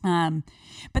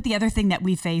 But the other thing that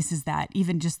we face is that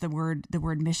even just the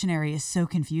word missionary is so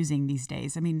confusing these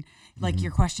days. I mean, like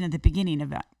your question at the beginning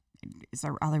about,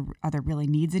 are there really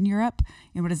needs in Europe?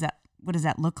 And what does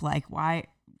that look like? Why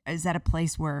is that a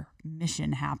place where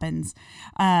mission happens?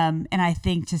 And I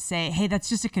think to say, hey, that's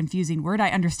just a confusing word. I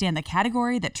understand the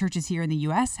category that churches here in the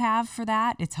U.S. have for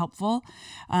that. It's helpful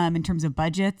in terms of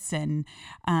budgets and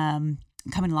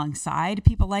coming alongside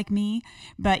people like me.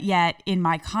 But yet in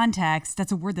my context,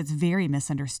 that's a word that's very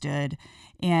misunderstood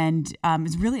and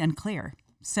is really unclear.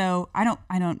 So I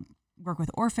don't work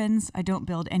with orphans. I don't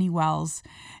build any wells.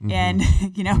 And,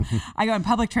 I go in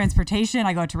public transportation.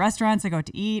 I go to restaurants. I go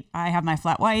to eat. I have my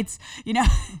flat whites,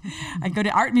 I go to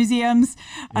art museums.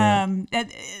 Yeah.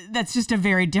 That's just a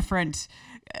very different,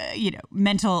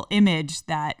 mental image,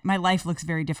 that my life looks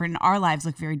very different and our lives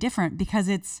look very different because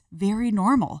it's very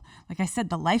normal. Like I said,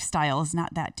 the lifestyle is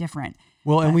not that different.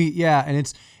 Well, and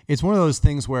it's one of those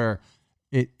things where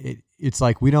it's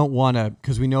like, we don't want to,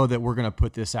 because we know that we're going to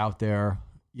put this out there,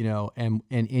 and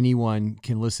anyone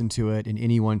can listen to it, and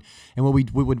what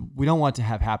we don't want to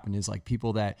have happen is like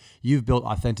people that you've built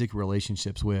authentic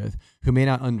relationships with who may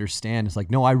not understand. It's like,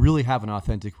 no, I really have an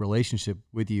authentic relationship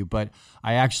with you, but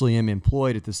I actually am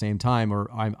employed at the same time, or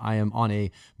I am on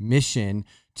a mission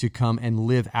to come and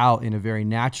live out in a very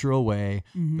natural way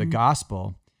the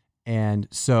gospel. And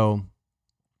so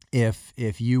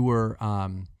if you were,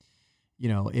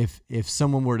 if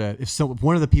someone were to, if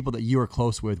one of the people that you are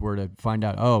close with were to find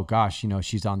out, oh gosh,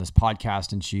 she's on this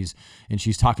podcast and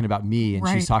she's talking about me, and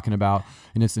she's talking about,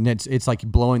 and it's like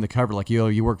blowing the cover, like,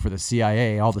 you work for the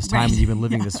CIA all this time, and you've been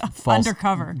living this false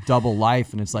undercover double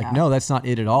life. And it's like, no, that's not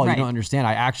it at all. You don't understand.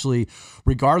 I actually,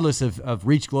 regardless of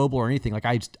ReachGlobal or anything, like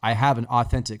I have an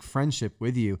authentic friendship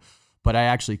with you, but I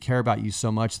actually care about you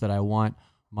so much that I want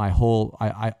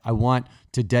I want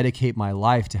to dedicate my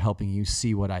life to helping you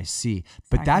see what I see.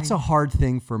 But that's a hard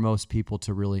thing for most people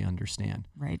to really understand.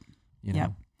 Right.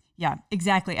 Yeah,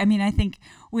 exactly. I mean, I think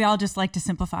we all just like to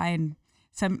simplify, and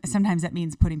sometimes that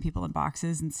means putting people in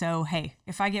boxes. And so, hey,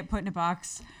 if I get put in a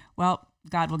box, well,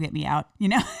 God will get me out,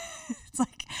 It's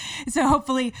like, so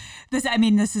hopefully this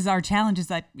is our challenge, is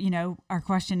that, our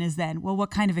question is then, well,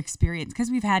 what kind of experience? Because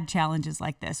we've had challenges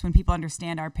like this when people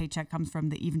understand our paycheck comes from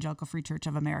the Evangelical Free Church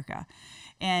of America.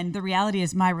 And the reality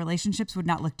is my relationships would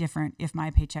not look different if my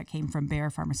paycheck came from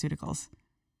Bayer Pharmaceuticals.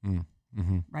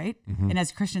 Right? And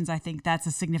as Christians, I think that's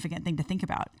a significant thing to think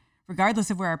about.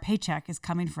 Regardless of where our paycheck is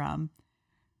coming from.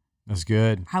 That's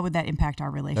good. How would that impact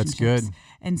our relationships? That's good.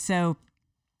 And so,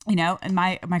 and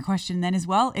my question then is,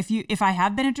 well, if I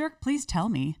have been a jerk, please tell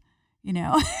me.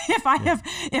 If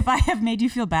I have made you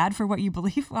feel bad for what you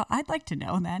believe, well, I'd like to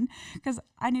know then, because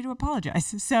I need to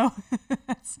apologize. So,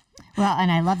 well,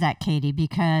 and I love that, Katie,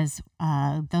 because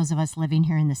those of us living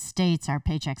here in the States, our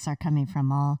paychecks are coming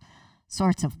from all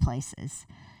sorts of places,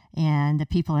 and the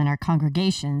people in our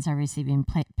congregations are receiving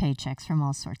paychecks from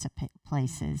all sorts of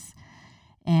places.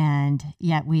 And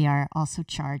yet we are also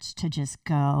charged to just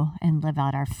go and live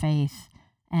out our faith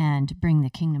and bring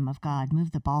the kingdom of God,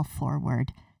 move the ball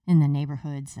forward in the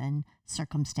neighborhoods and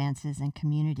circumstances and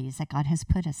communities that God has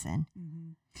put us in.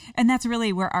 And that's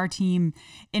really where our team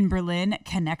in Berlin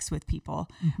connects with people.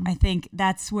 I think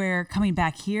that's where coming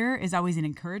back here is always an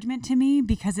encouragement to me,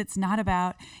 because it's not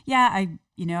about,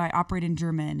 I operate in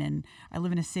German and I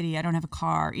live in a city. I don't have a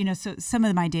car, so some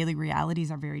of my daily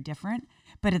realities are very different,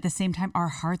 but at the same time, our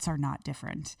hearts are not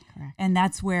different. Correct. And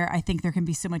that's where I think there can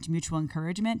be so much mutual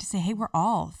encouragement to say, hey, we're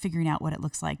all figuring out what it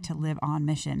looks like to live on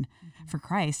mission for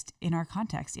Christ in our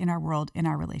context, in our world, in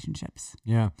our relationships.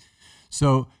 Yeah.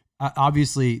 So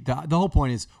obviously the whole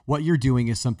point is what you're doing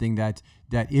is something that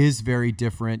is very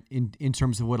different in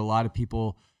terms of what a lot of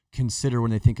people consider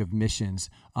when they think of missions.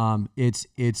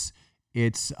 It's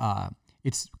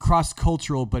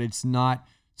cross-cultural, but it's not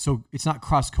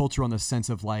cross-cultural in the sense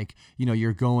of like, you're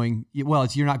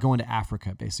not going to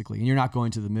Africa basically, and you're not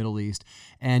going to the Middle East.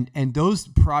 And those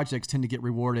projects tend to get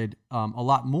rewarded a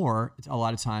lot more, a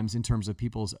lot of times in terms of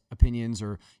people's opinions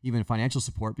or even financial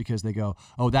support, because they go,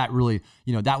 oh, that really,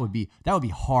 that would be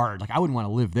hard. Like I wouldn't want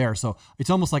to live there. So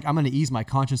it's almost like I'm going to ease my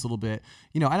conscience a little bit,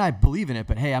 and I believe in it,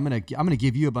 but hey, I'm going to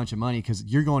give you a bunch of money because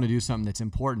you're going to do something that's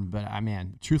important. But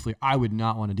truthfully, I would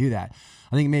not want to do that.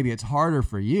 I think maybe it's harder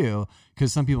for you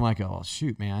because some people might go, oh,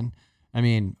 shoot, man.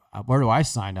 Where do I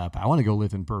sign up? I want to go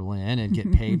live in Berlin and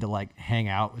get paid to like hang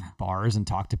out with bars and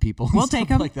talk to people. We'll take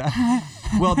them like that.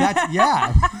 Well,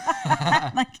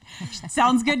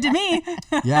 sounds good to me.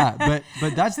 Yeah.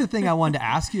 But that's the thing I wanted to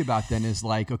ask you about then is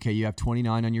like, okay, you have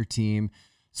 29 on your team.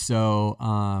 So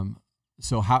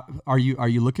how are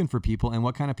you looking for people, and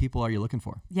what kind of people are you looking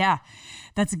for? Yeah,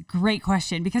 that's a great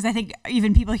question, because I think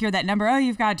even people hear that number, oh,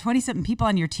 you've got 20-something people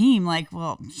on your team. Like,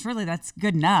 well, surely that's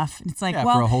good enough. And it's like,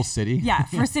 for a whole city. Yeah,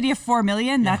 for a city of 4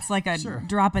 million, that's like a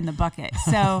drop in the bucket.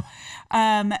 So,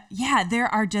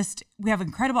 we have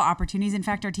incredible opportunities. In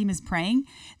fact, our team is praying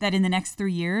that in the next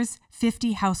 3 years,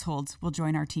 50 households will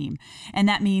join our team. And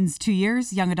that means 2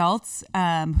 years, young adults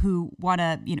who want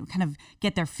to, kind of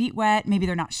get their feet wet. Maybe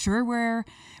they're not sure where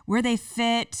they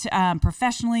fit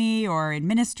professionally or in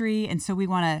ministry. And so we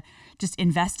want to just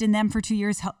invest in them for 2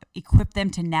 years, help equip them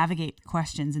to navigate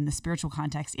questions in the spiritual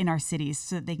context in our cities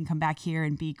so that they can come back here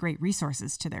and be great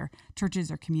resources to their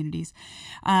churches or communities.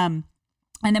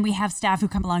 And then we have staff who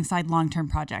come alongside long-term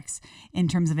projects in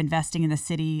terms of investing in the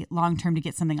city long-term to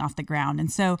get something off the ground.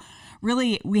 And so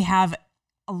really we have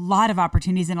a lot of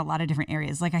opportunities in a lot of different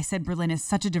areas. Like I said, Berlin is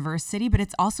such a diverse city, but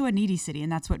it's also a needy city.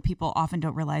 And that's what people often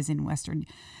don't realize in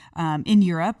in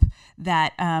Europe,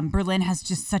 that Berlin has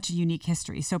just such a unique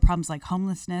history. So problems like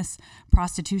homelessness,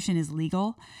 prostitution is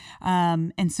legal.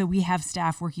 And so we have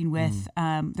staff working with,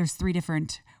 there's 3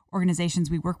 different organizations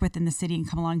we work with in the city and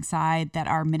come alongside that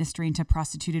are ministering to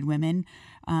prostituted women,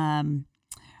 the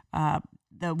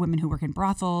women who work in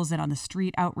brothels and on the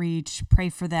street outreach, pray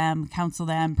for them, counsel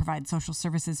them, provide social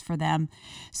services for them.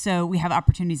 So we have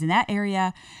opportunities in that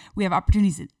area. We have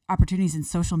opportunities in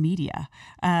social media.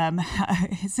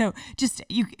 So just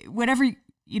whatever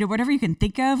you can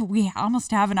think of, we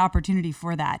almost have an opportunity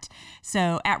for that.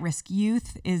 So at-risk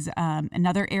youth is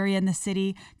another area in the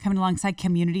city, coming alongside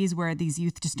communities where these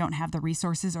youth just don't have the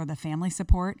resources or the family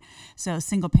support. So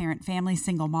single parent families,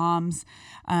 single moms,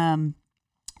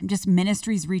 just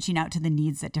ministries reaching out to the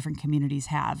needs that different communities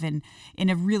have. And in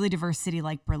a really diverse city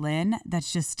like Berlin,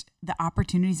 that's just, the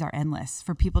opportunities are endless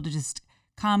for people to just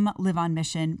come live on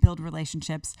mission, build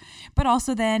relationships, but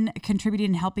also then contributing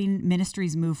and helping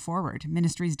ministries move forward,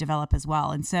 ministries develop as well.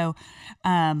 And so,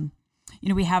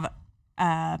 we have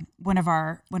one of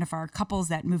our couples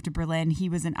that moved to Berlin. He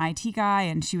was an IT guy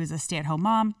and she was a stay-at-home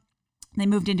mom. They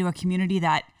moved into a community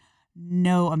that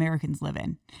no Americans live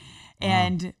in,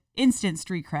 and instant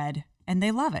street cred. And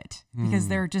they love it because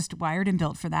they're just wired and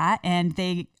built for that. And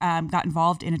they got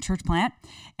involved in a church plant.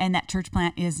 And that church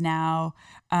plant is now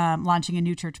launching a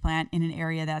new church plant in an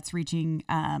area that's reaching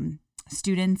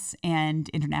students and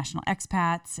international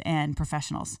expats and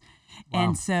professionals. Wow.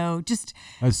 And so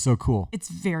that's so cool. It's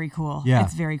very cool. Yeah.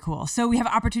 It's very cool. So we have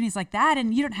opportunities like that.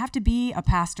 And you don't have to be a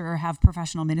pastor or have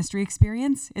professional ministry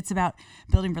experience. It's about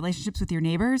building relationships with your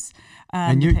neighbors.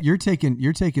 And you're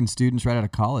taking students right out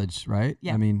of college, right?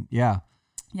 Yep. Yeah.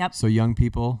 Yep. So young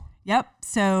people. Yep.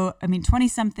 So,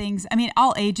 20-somethings,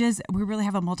 all ages. We really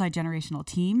have a multi-generational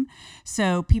team.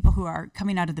 So people who are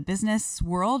coming out of the business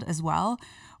world as well.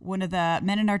 One of the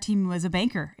men in our team was a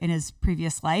banker in his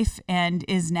previous life and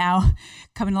is now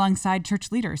coming alongside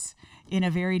church leaders in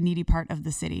a very needy part of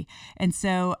the city. And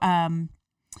so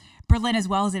Berlin as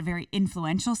well is a very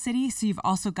influential city. So you've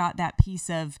also got that piece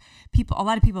of people. A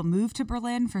lot of people move to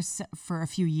Berlin for a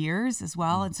few years as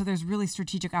well. And so there's really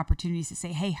strategic opportunities to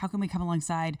say, hey, how can we come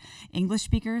alongside English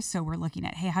speakers? So we're looking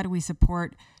at, hey, how do we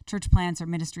support church plants or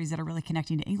ministries that are really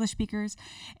connecting to English speakers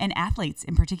and athletes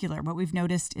in particular? What we've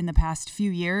noticed in the past few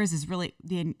years is really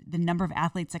the number of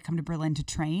athletes that come to Berlin to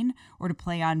train or to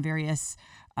play on various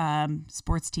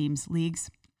sports teams,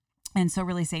 leagues. And so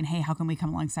really saying, hey, how can we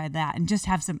come alongside that and just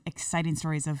have some exciting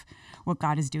stories of what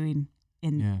God is doing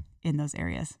in those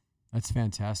areas. That's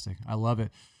fantastic. I love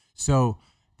it. So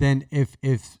then if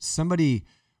somebody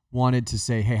wanted to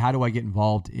say, hey, how do I get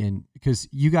involved in, because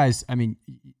you guys, I mean,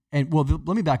 and well,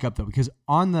 let me back up though, because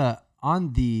on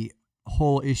the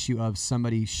whole issue of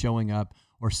somebody showing up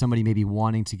or somebody maybe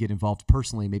wanting to get involved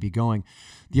personally, maybe going,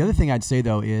 the other thing I'd say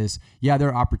though is, yeah, there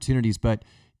are opportunities, but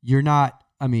you're not,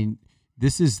 I mean,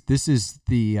 this is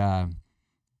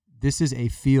a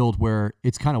field where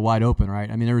it's kind of wide open,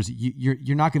 right? I mean,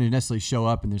 you're not going to necessarily show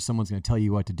up and someone's going to tell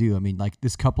you what to do. I mean, like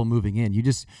this couple moving in, you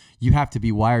have to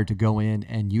be wired to go in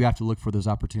and you have to look for those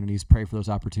opportunities, pray for those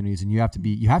opportunities, and you have to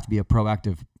be a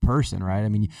proactive person, right? I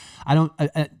mean,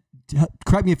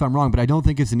 correct me if I'm wrong, but I don't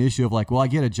think it's an issue of like, well, I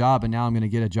get a job and now I'm going to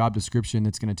get a job description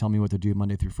that's going to tell me what to do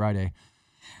Monday through Friday.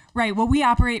 Right. Well,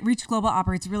 ReachGlobal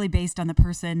operates really based on the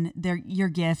person, your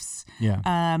gifts,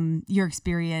 your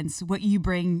experience, what you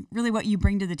bring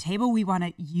to the table. We want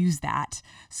to use that.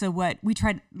 So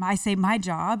I say my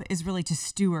job is really to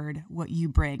steward what you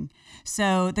bring.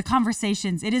 So the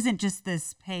conversations, it isn't just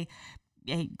this, hey,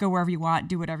 go wherever you want,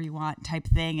 do whatever you want type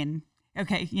thing. And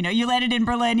okay, you landed in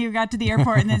Berlin, you got to the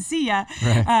airport and then see ya.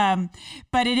 Right.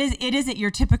 But it isn't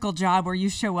your typical job where you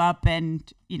show up and,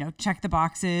 check the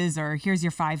boxes or here's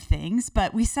your 5 things.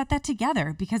 But we set that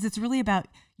together because it's really about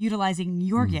utilizing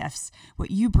your gifts,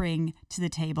 what you bring to the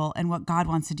table and what God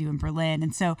wants to do in Berlin.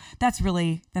 And so that's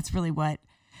really what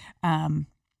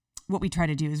we try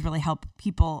to do is really help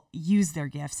people use their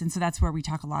gifts. And so that's where we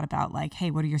talk a lot about like, hey,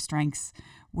 what are your strengths?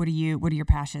 What are your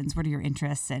passions? What are your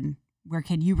interests? And where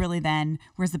can you really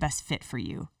where's the best fit for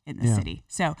you in the city?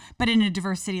 So, but in a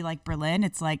diverse city like Berlin,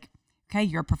 it's like, okay,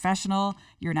 you're a professional,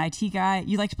 you're an IT guy,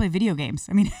 you like to play video games.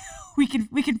 I mean, we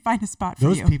can find a spot for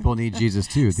you. Those people need Jesus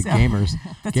too. The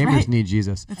gamers need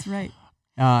Jesus. That's right.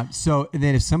 So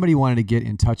then if somebody wanted to get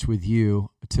in touch with you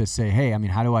to say, hey, I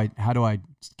mean, how do I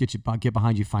get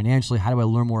behind you financially? How do I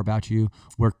learn more about you?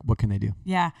 What can they do?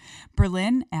 Yeah.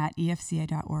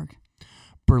 Berlin@efca.org.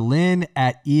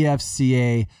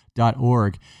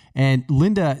 Berlin@efca.org. And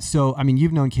Linda, so, I mean,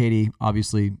 you've known Katie,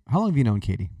 obviously. How long have you known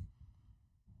Katie?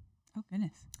 Oh,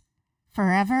 goodness.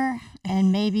 Forever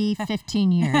and maybe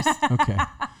 15 years. Okay.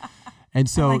 And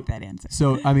so, I like that answer.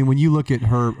 So, I mean, when you look at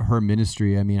her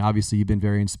ministry, I mean, obviously you've been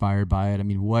very inspired by it. I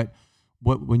mean, what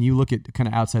when you look at kind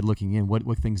of outside looking in,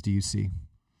 what things do you see?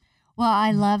 Well,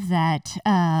 I love that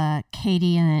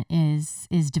Katie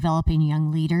is developing young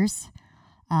leaders.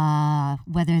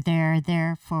 Whether they're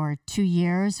there for 2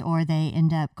 years or they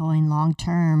end up going long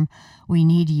term, we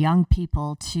need young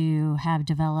people to have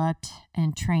developed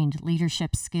and trained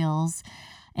leadership skills,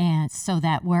 and so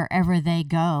that wherever they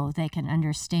go, they can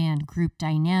understand group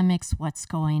dynamics, what's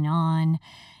going on,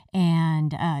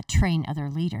 and train other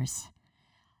leaders.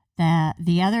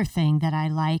 The other thing that I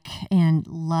like and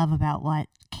love about what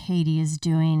Katie is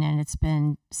doing, and it's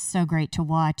been so great to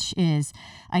watch, is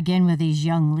again with these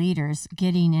young leaders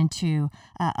getting into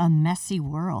a messy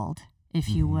world, if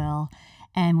you will.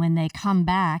 And when they come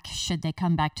back, should they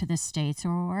come back to the States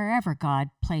or wherever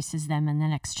God places them in the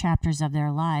next chapters of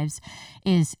their lives,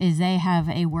 is they have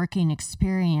a working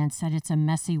experience that it's a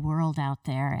messy world out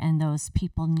there and those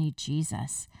people need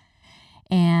Jesus.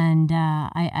 And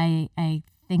I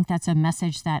think that's a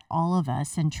message that all of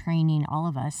us and training all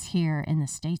of us here in the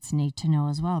States need to know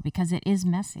as well, because it is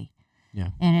messy. Yeah.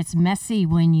 And it's messy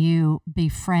when you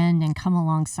befriend and come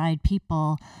alongside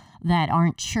people that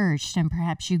aren't churched, and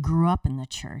perhaps you grew up in the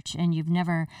church and you've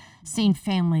never seen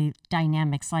family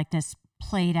dynamics like this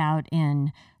played out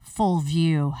in full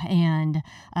view, and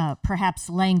perhaps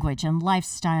language and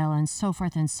lifestyle and so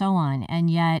forth and so on. And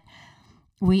yet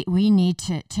we need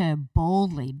to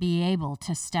boldly be able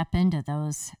to step into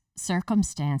those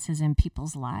circumstances in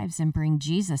people's lives and bring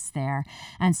Jesus there.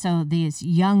 And so these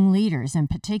young leaders in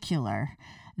particular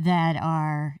that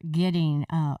are getting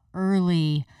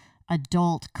early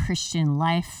adult Christian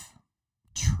life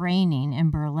training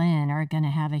in Berlin are going to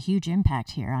have a huge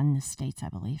impact here on the States, I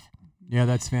believe. Yeah,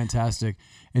 that's fantastic.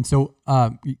 And so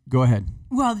go ahead.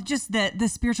 Well, just the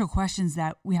spiritual questions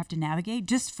that we have to navigate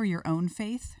just for your own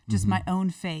faith, just my own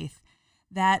faith,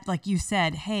 that, like you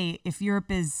said, hey, if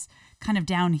Europe is kind of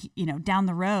down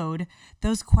the road,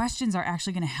 those questions are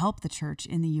actually going to help the church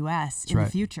in the U.S. in the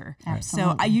future.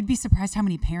 Absolutely. So you'd be surprised how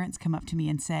many parents come up to me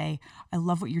and say, I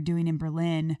love what you're doing in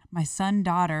Berlin. My son,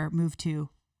 daughter moved to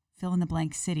fill in the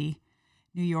blank city,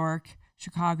 New York,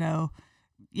 Chicago,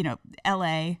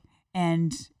 L.A.,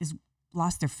 and is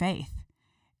lost their faith.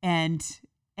 And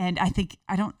I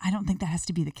don't think that has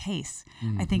to be the case.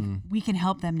 I think we can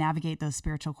help them navigate those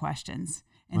spiritual questions.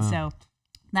 And so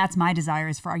That's my desire,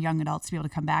 is for our young adults to be able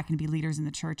to come back and be leaders in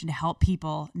the church and to help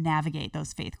people navigate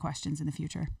those faith questions in the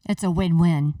future. It's a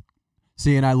win-win.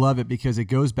 See, and I love it because it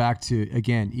goes back to,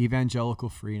 again, evangelical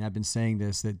free. And I've been saying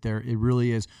this, that it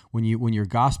really is, when you're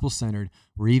gospel centered,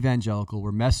 we're evangelical,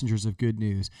 we're messengers of good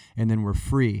news, and then we're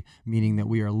free, meaning that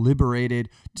we are liberated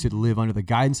to live under the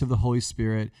guidance of the Holy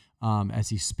Spirit, as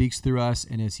he speaks through us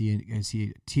and as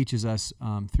he teaches us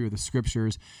through the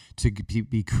scriptures to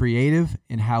be creative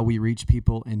in how we reach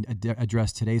people and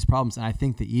address today's problems. And I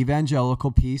think the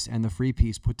evangelical piece and the free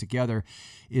piece put together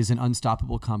is an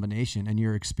unstoppable combination, and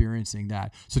you're experiencing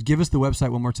that. So give us the website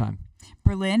one more time.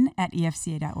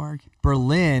 Berlin@efca.org.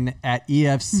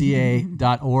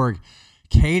 Berlin@efca.org.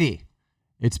 Katie,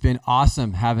 it's been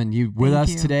awesome having you with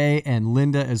us today, and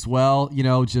Linda as well.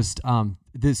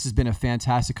 This has been a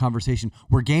fantastic conversation.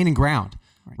 We're gaining ground,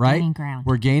 right?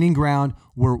 We're gaining ground.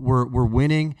 We're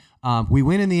winning. We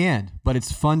win in the end, but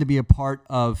it's fun to be a part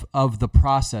of the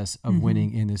process of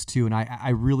winning in this too. And I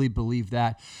really believe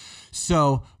that.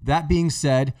 So that being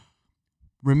said,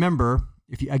 remember,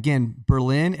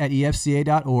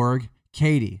 Berlin@efca.org.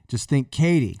 Katie, just think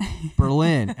Katie,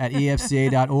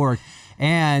 Berlin@efca.org.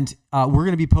 And we're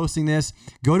going to be posting this.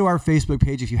 Go to our Facebook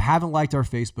page. If you haven't liked our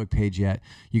Facebook page yet,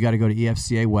 you got to go to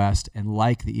EFCA West and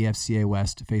like the EFCA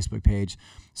West Facebook page.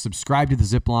 Subscribe to the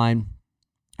Zip Line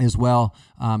as well,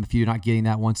 if you're not getting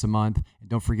that once a month. And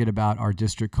don't forget about our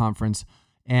district conference.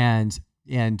 And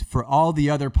for all the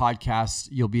other podcasts,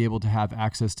 you'll be able to have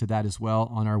access to that as well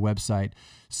on our website.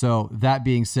 So that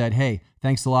being said, hey,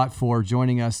 thanks a lot for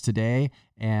joining us today.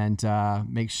 And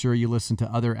make sure you listen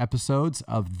to other episodes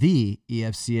of the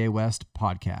EFCA West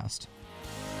podcast.